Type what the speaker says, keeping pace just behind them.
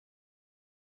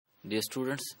Dear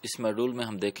students, इस module में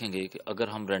हम देखेंगे कि अगर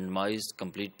हम randomised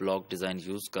complete block design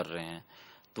use कर रहे हैं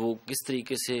तो वो किस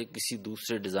तरीके से किसी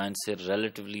दूसरे डिज़ाइन से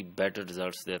रिलेटिवली बेटर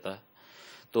रिजल्ट्स देता है।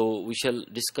 तो we shall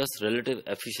discuss relative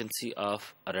efficiency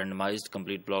of a randomised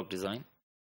complete block design,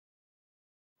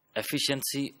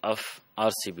 efficiency of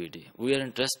RCBD. We are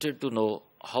interested to know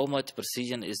how much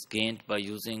precision is gained by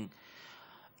using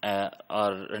our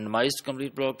randomized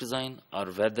complete block design, or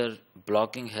whether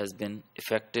blocking has been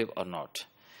effective or not.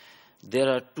 There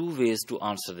are two ways to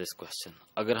answer this question.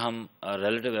 अगर हम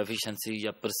relative efficiency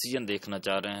या precision देखना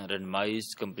चाह रहे हैं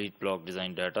randomized complete block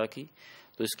design data की,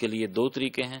 तो इसके लिए दो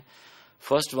तरीके हैं.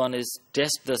 First one is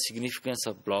test the significance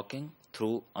of blocking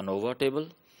through ANOVA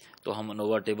table. तो हम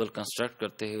ANOVA टेबल कंस्ट्रक्ट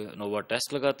करते हुए ANOVA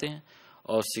टेस्ट लगाते हैं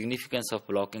और सिग्निफिकेंस ऑफ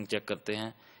ब्लॉकिंग चेक करते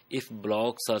हैं. If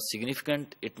blocks are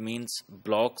significant, it means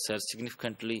blocks have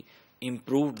significantly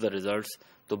improved the results.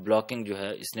 तो ब्लॉकिंग जो है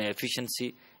इसने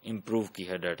एफिशिएंसी इम्प्रूव की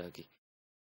है डाटा की.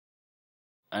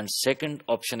 And second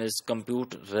option is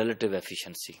compute relative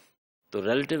efficiency. तो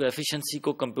रिलेटिव एफिशिएंसी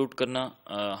को कंप्यूट करना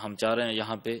हम चाह रहे हैं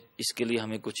यहाँ पे. इसके लिए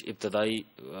हमें कुछ इब्तदाई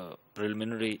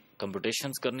प्रिलिमिनरी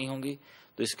कंप्यूटेशंस करनी होंगी.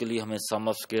 तो इसके लिए हमें सम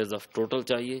ऑफ स्क्वायर्स ऑफ टोटल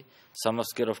चाहिए. सम of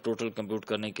square of total compute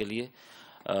करने के लिए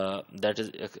that is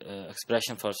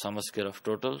expression for some of square of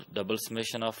total, double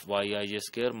summation of Y I J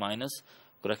square minus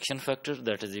correction factor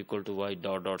that is equal to Y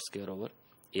dot dot square over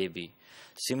A B.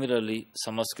 Similarly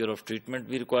some of square of treatment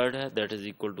भी required है, that is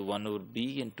equal to 1 over B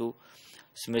into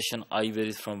summation I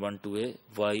varies from 1 to a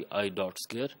y I dot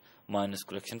square minus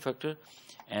correction factor,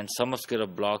 and sum of square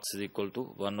of blocks is equal to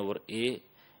 1 over a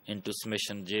into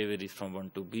summation j varies from 1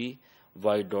 to b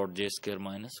y dot j square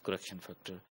minus correction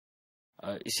factor.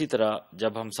 इसी तरह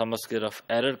जब हम सम of square of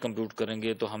error compute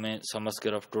करेंगे तो हमें सम of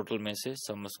square of total में से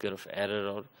सम of square of error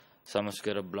और सम ऑफ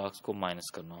स्क्वायर ऑफ ब्लॉक्स को माइनस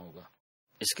करना होगा.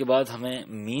 इसके बाद हमें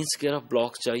मीन स्क्वायर ऑफ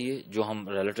ब्लॉक्स चाहिए जो हम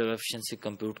रिलेटिव एफिशिएंसी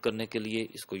कंप्यूट करने के लिए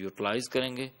इसको यूटिलाइज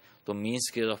करेंगे. तो mean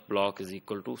square of block is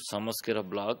equal to some of square of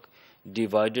block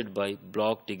divided by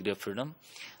block degree of freedom,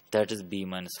 that is b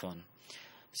minus 1.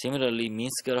 Similarly, mean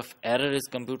square of error is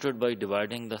computed by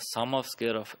dividing the sum of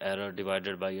square of error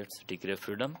divided by its degree of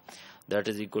freedom, that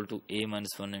is equal to a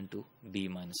minus 1 into b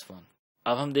minus 1.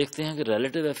 अब हम देखते हैं कि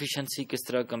relative efficiency किस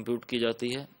तरह compute की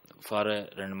जाती है for a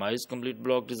randomised complete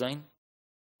block design.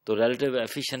 तो relative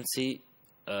efficiency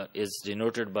is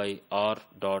denoted by R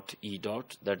dot E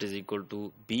dot, that is equal to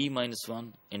B minus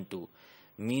 1 into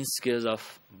mean squares of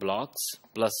blocks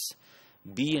plus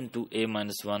B into A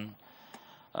minus 1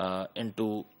 into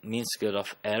mean square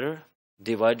of error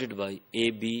divided by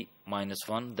AB minus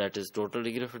 1, that is total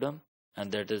degree of freedom,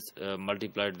 and that is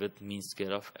multiplied with mean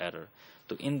square of error.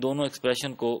 तो इन दोनों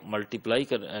expression को multiply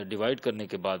divide करने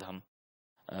के बाद हम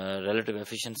relative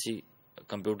efficiency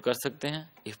compute कर सकते हैं.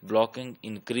 If blocking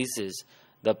increases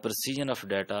the precision of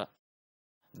data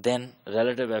then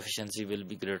relative efficiency will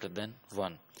be greater than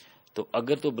 1. तो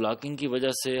अगर तो ब्लॉकिंग की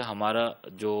वजह से हमारा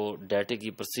जो डाटे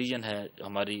की प्रिसीजन है,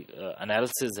 हमारी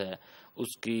एनालिसिस है,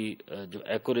 उसकी जो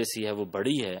एक्यूरेसी है वो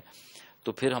बड़ी है,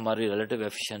 तो फिर हमारी रिलेटिव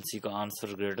एफिशिएंसी का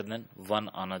आंसर ग्रेटर देन 1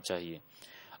 आना चाहिए.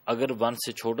 अगर 1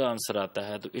 से छोटा आंसर आता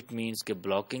है तो इट मीन्स कि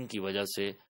ब्लॉकिंग की वजह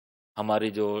से हमारी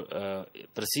जो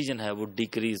प्रिसीजन है वो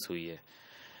डिक्रीज हुई है.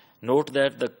 Note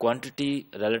that the quantity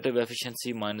relative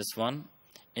efficiency minus 1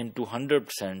 into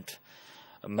 100%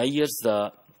 measures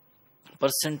the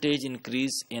percentage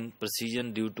increase in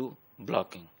precision due to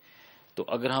blocking. तो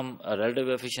अगर हम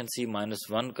रिलेटिव एफिशिएंसी माइनस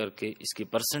 1 करके इसकी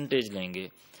परसेंटेज लेंगे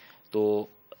तो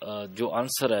जो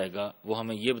आंसर आएगा वो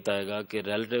हमें ये बताएगा कि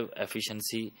रिलेटिव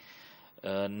एफिशिएंसी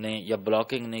ने या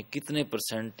ब्लॉकिंग ने कितने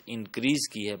 % इंक्रीज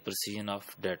की है प्रिसीजन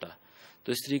ऑफ डाटा.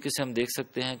 तो इस तरीके से हम देख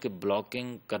सकते हैं कि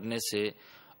ब्लॉकिंग करने से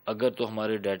अगर तो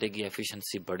हमारे डाटे की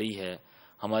एफिशिएंसी बढ़ी है,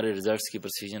 हमारे रिजल्ट्स की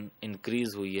प्रिसीजन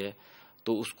इंक्रीज हुई है,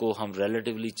 तो उसको हम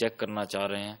रिलेटिवली चेक करना चाह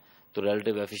रहे हैं. तो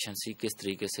रिलेटिव एफिशिएंसी किस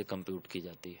तरीके से कंप्यूट की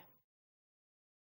जाती है.